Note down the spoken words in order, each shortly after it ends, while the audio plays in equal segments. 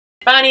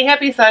Bonnie,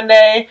 happy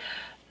Sunday.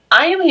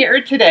 I am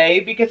here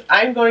today because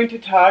I'm going to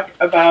talk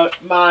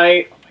about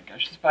my, oh my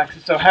gosh, this box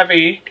is so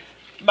heavy,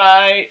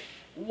 my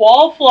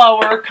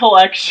Wallflower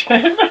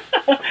collection,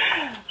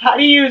 how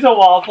to use a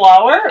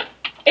Wallflower,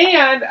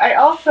 and I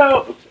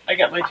also, oops, I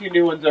got my two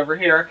new ones over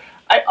here.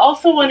 I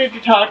also wanted to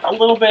talk a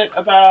little bit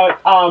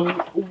about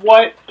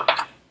what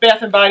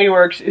Bath & Body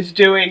Works is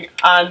doing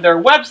on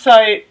their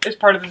website as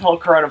part of this whole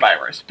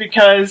coronavirus,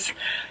 because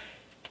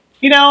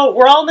you know,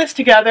 we're all in this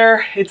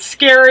together. It's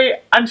scary.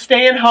 I'm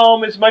staying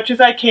home as much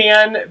as I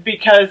can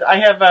because I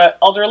have an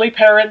elderly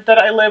parent that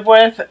I live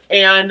with,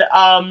 and,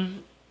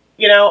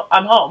 you know,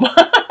 I'm home.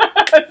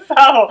 So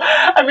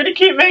I'm going to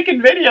keep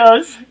making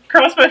videos.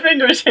 Cross my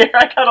fingers here.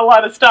 I got a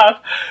lot of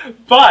stuff.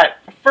 But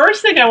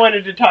first thing I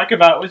wanted to talk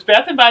about was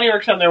Bath & Body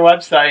Works on their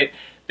website.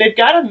 They've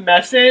got a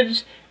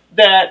message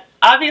that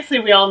obviously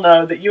we all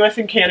know that US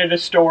and Canada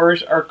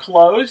stores are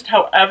closed.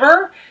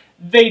 However,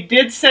 they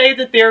did say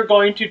that they're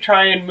going to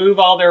try and move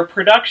all their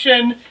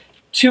production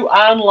to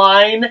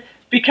online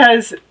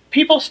because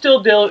people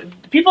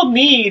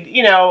need,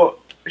 you know,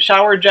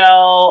 shower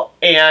gel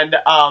and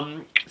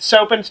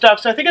soap and stuff.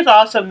 So I think it's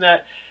awesome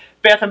that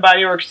Bath &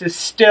 Body Works is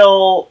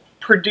still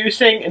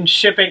producing and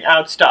shipping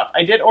out stuff.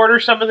 I did order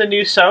some of the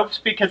new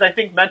soaps because I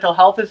think mental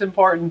health is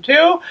important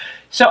too.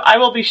 So I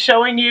will be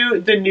showing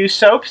you the new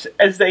soaps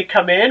as they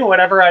come in.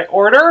 Whatever I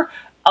order,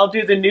 I'll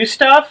do the new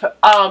stuff.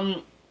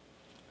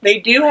 They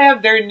do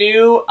have their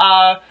new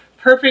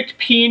Perfect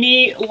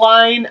Peony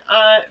line,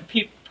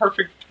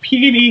 Perfect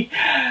Peony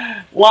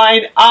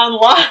line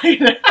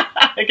online.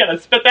 I gotta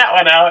spit that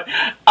one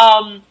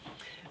out.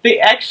 They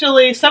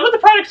actually, some of the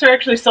products are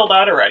actually sold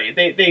out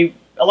already.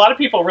 A lot of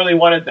people really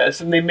wanted this,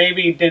 and they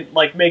maybe didn't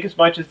like make as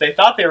much as they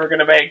thought they were going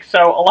to make,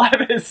 so a lot of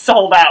it is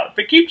sold out.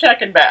 But keep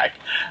checking back.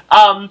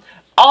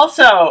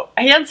 Also,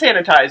 hand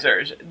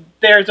sanitizers.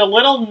 There's a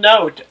little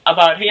note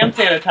about hand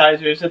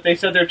sanitizers that they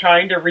said they're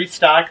trying to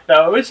restock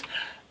those.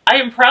 I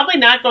am probably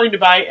not going to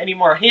buy any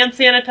more hand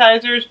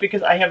sanitizers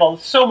because I have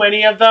so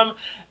many of them.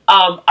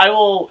 I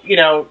will, you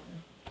know,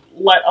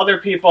 let other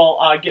people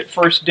get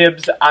first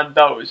dibs on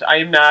those. I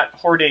am not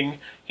hoarding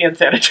hand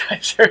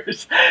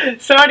sanitizers.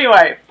 So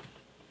anyway,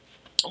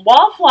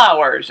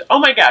 Wallflowers. Oh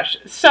my gosh.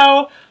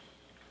 So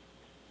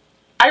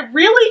I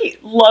really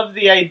love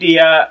the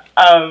idea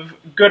of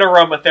good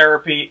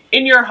aromatherapy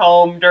in your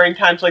home during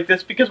times like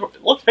this because,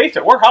 let's face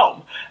it, we're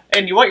home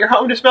and you want your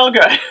home to smell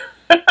good.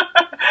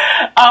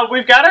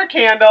 We've got our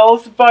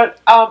candles,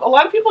 but a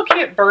lot of people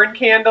can't burn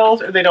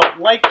candles or they don't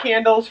like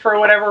candles for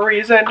whatever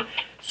reason.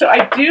 So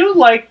I do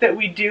like that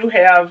we do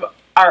have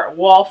our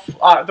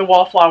the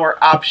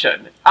Wallflower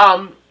option.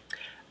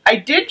 I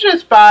did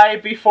just buy,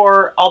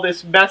 before all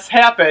this mess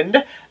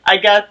happened, I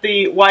got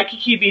the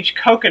Waikiki Beach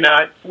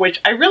Coconut, which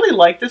I really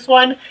like this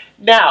one.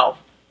 Now,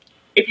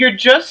 if you're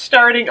just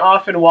starting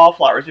off in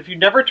Wallflowers, if you've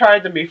never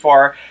tried them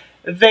before,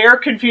 they're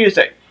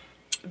confusing.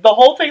 The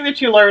whole thing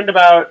that you learned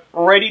about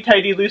righty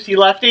tighty loosey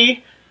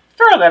lefty,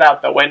 throw that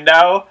out the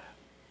window.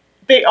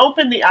 They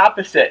open the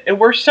opposite, and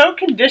we're so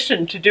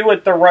conditioned to do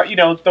it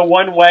the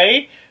one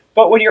way.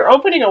 But when you're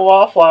opening a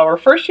Wallflower,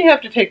 first you have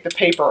to take the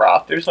paper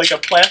off. There's like a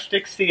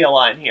plastic seal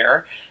on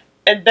here.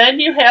 And then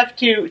you have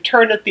to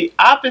turn it the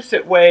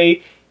opposite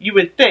way you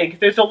would think.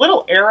 There's a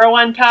little arrow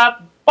on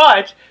top,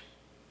 but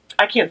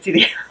I can't see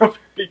the arrow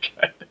very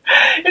good.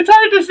 It's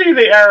hard to see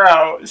the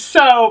arrow.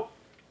 So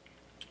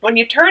when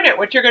you turn it,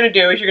 what you're going to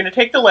do is you're going to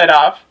take the lid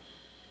off.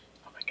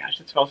 Oh my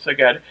gosh, it smells so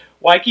good.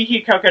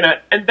 Waikiki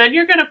Coconut. And then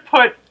you're going to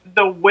put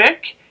the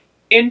wick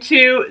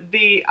into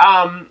the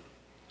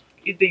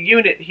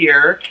unit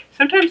here.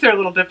 Sometimes they're a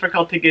little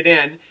difficult to get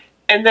in.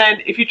 And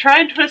then if you try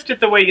and twist it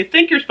the way you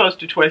think you're supposed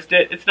to twist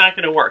it, it's not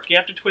going to work. You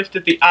have to twist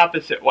it the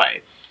opposite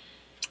way.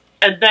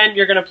 And then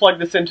you're going to plug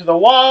this into the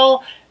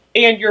wall,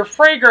 and your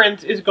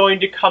fragrance is going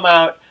to come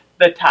out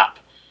the top.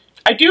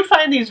 I do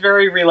find these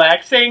very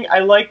relaxing. I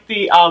like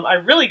the, I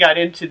really got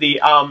into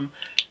the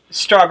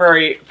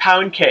strawberry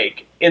pound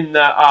cake in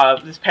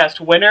the this past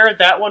winter.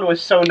 That one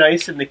was so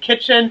nice in the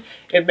kitchen.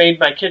 It made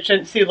my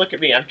kitchen, see, look at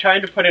me, I'm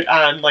trying to put it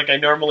on like I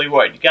normally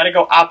would. You got to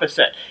go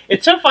opposite.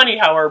 It's so funny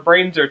how our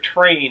brains are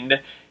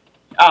trained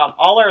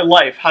all our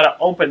life how to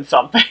open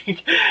something,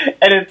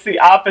 and it's the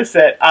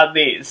opposite on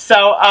these.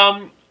 So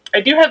I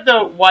do have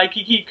the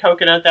Waikiki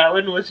Coconut. That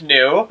one was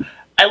new.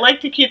 I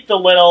like to keep the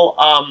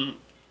little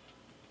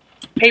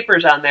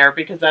papers on there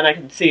because then I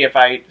can see if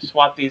I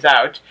swap these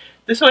out.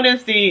 This one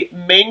is the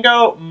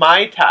Mango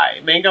Mai Tai.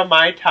 Mango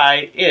Mai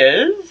Tai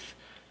is,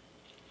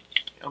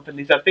 open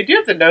these up. They do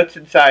have the notes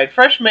inside.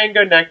 Fresh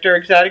mango nectar,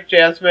 exotic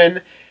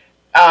jasmine,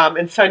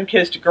 and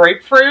sun-kissed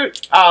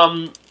grapefruit.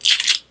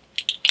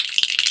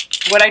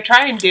 What I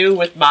try and do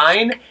with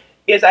mine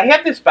is I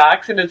have this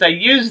box, and as I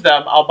use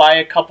them, I'll buy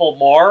a couple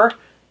more.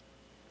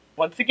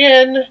 Once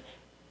again,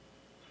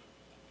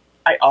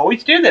 I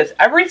always do this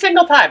every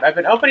single time. I've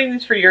been opening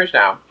these for years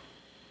now.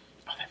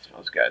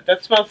 Smells good.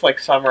 That smells like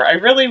summer. I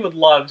really would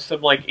love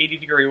some like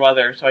 80-degree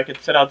weather so I could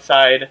sit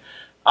outside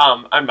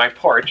on my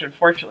porch.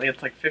 Unfortunately,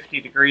 it's like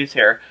 50 degrees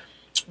here.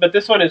 But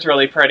this one is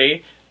really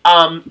pretty.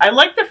 I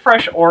like the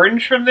fresh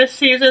orange from this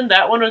season.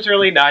 That one was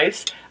really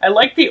nice. I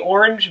like the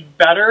orange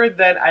better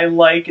than I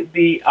like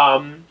the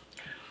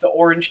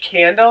orange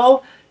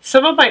candle.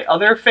 Some of my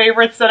other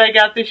favorites that I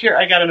got this year,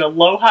 I got an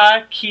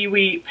Aloha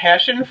Kiwi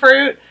Passion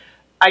Fruit.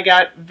 I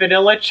got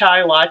Vanilla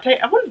Chai Latte.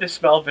 I wanted to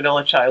smell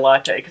Vanilla Chai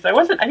Latte because I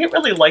didn't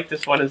really like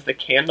this one as the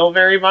candle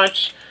very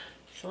much.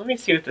 So let me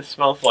see what this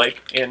smells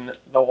like in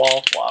the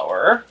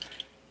Wallflower.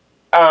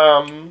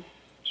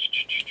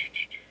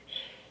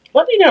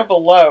 Let me know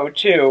below,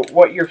 too,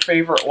 what your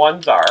favorite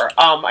ones are.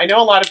 I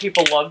know a lot of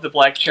people love the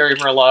Black Cherry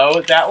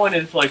Merlot. That one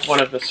is like one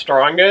of the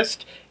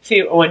strongest.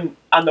 See, when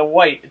on the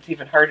white, it's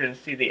even harder to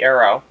see the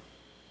arrow.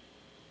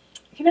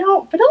 You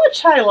know, Vanilla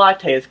Chai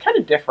Latte is kind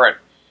of different.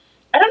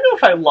 I don't know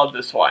if I love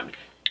this one.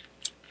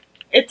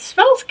 It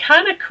smells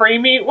kind of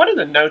creamy. What are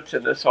the notes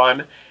in this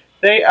one?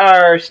 They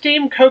are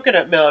steamed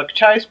coconut milk,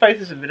 chai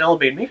spices, and vanilla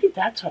bean. Maybe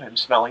that's what I'm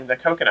smelling, the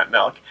coconut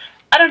milk.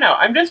 I don't know.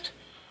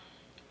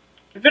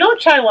 Vanilla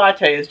Chai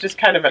Latte is just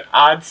kind of an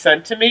odd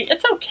scent to me.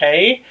 It's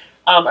okay.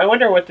 I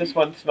wonder what this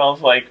one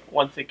smells like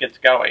once it gets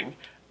going.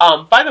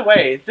 By the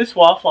way, this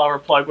Wallflower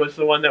plug was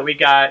the one that we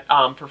got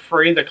for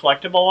free, the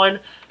collectible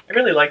one. I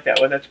really like that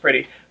one. That's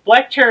pretty.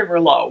 Black Cherry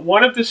Merlot,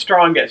 one of the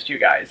strongest, you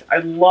guys. I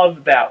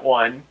love that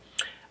one.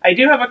 I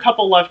do have a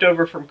couple left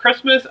over from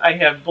Christmas. I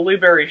have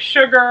Blueberry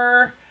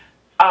Sugar.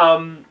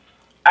 I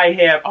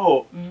have,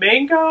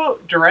 Mango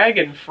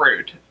Dragon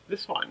Fruit.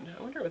 This one.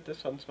 I wonder what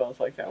this one smells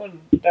like. That one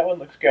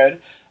looks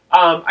good.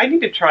 I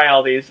need to try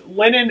all these.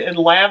 Linen and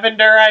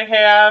Lavender I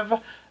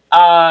have.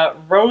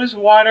 Rose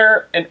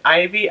Water and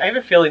Ivy. I have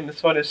a feeling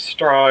this one is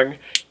strong.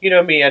 You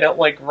know me, I don't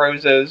like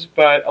roses,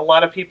 but a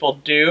lot of people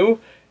do.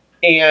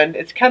 And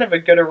it's kind of a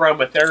good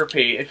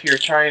aromatherapy if you're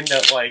trying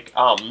to, like,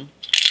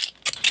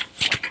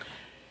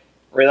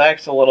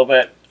 relax a little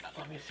bit.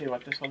 Let me see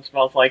what this one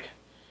smells like.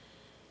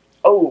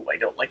 Oh, I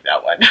don't like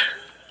that one.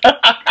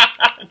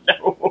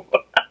 No.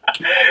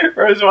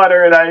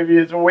 Rosewater and Ivy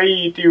is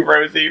way too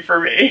rosy for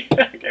me.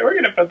 Okay, we're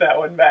going to put that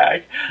one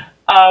back.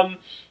 I've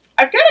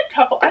got a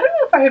couple. I don't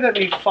know if I have that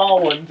many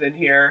fall ones in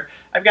here.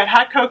 I've got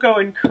Hot Cocoa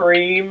and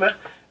Cream.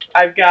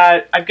 I've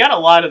got a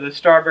lot of the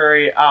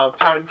strawberry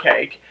pound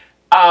cake.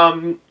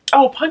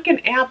 Oh,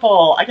 Pumpkin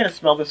Apple. I gotta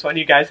smell this one,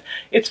 you guys.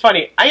 It's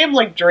funny. I am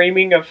like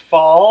dreaming of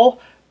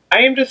fall. I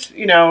am just,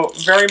 you know,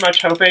 very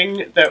much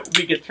hoping that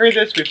we get through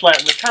this, we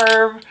flatten the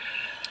curve,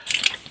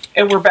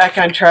 and we're back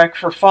on track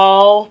for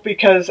fall,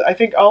 because I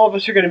think all of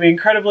us are going to be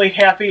incredibly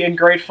happy and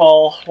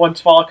grateful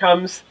once fall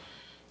comes,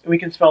 and we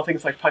can smell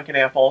things like pumpkin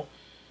apple.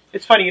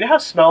 It's funny, you know how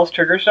smells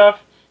trigger stuff?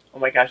 Oh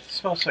my gosh, it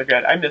smells so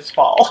good. I miss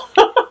fall.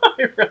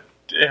 I really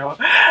do.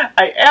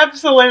 I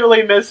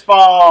absolutely miss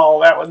fall.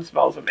 That one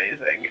smells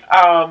amazing.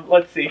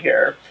 Let's see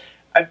here.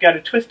 I've got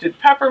a Twisted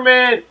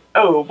Peppermint.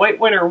 Oh, White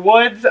Winter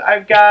Woods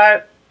I've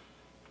got.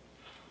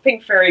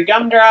 Pink Fairy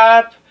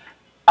Gumdrop.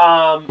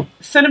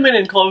 Cinnamon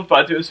and Clove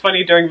Buds. It was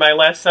funny, during my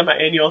last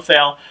semi-annual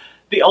sale,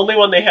 the only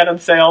one they had on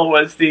sale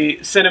was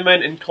the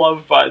Cinnamon and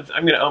Clove Buds.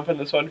 I'm going to open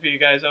this one for you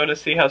guys. I want to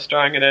see how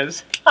strong it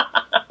is.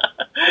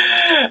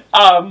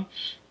 Oh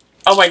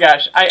my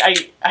gosh,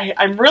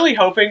 I'm really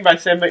hoping by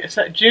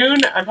June,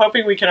 I'm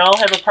hoping we can all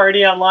have a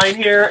party online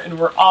here, and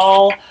we're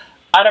all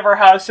out of our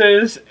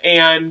houses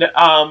and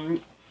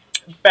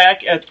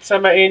back at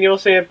semi-annual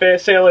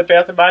sale at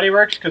Bath & Body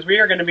Works, because we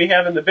are going to be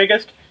having the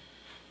biggest,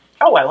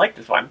 oh, I like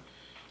this one.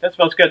 That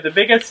smells good. The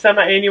biggest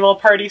semi-annual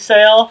party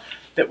sale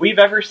that we've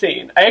ever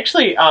seen. I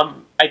actually,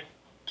 I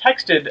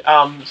texted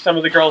some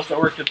of the girls that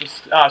worked at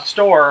the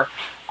store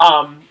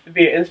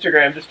via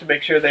Instagram just to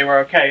make sure they were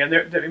okay. And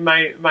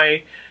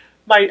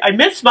I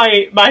miss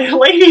my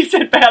ladies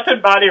at Bath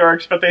 & Body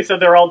Works, but they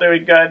said they're all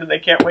doing good and they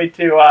can't wait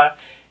to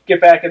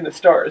get back in the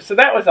stores. So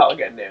that was all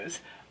good news.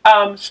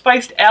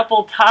 Spiced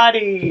Apple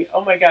Toddy.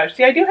 Oh my gosh.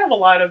 See, I do have a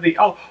lot of the,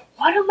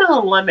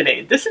 Watermelon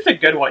Lemonade. This is a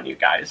good one, you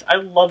guys. I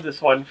love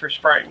this one for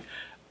spring.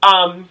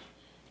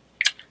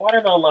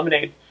 Watermelon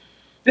Lemonade.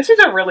 This is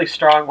a really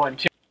strong one,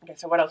 too. Okay,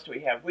 so what else do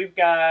we have? We've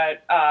got,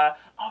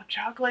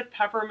 Chocolate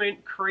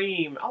Peppermint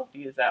Cream. I'll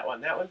use that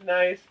one. That one's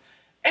nice.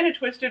 And a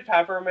Twisted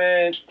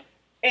Peppermint.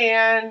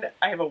 And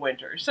I have a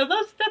Winter. So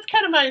that's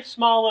kind of my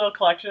small little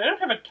collection. I don't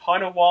have a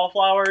ton of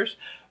Wallflowers,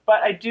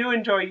 but I do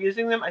enjoy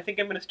using them. I think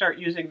I'm going to start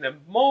using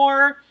them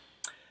more.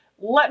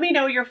 Let me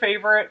know your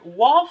favorite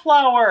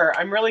Wallflower.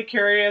 I'm really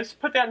curious.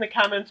 Put that in the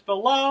comments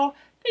below.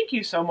 Thank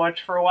you so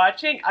much for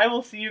watching. I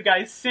will see you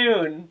guys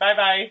soon.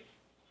 Bye-bye.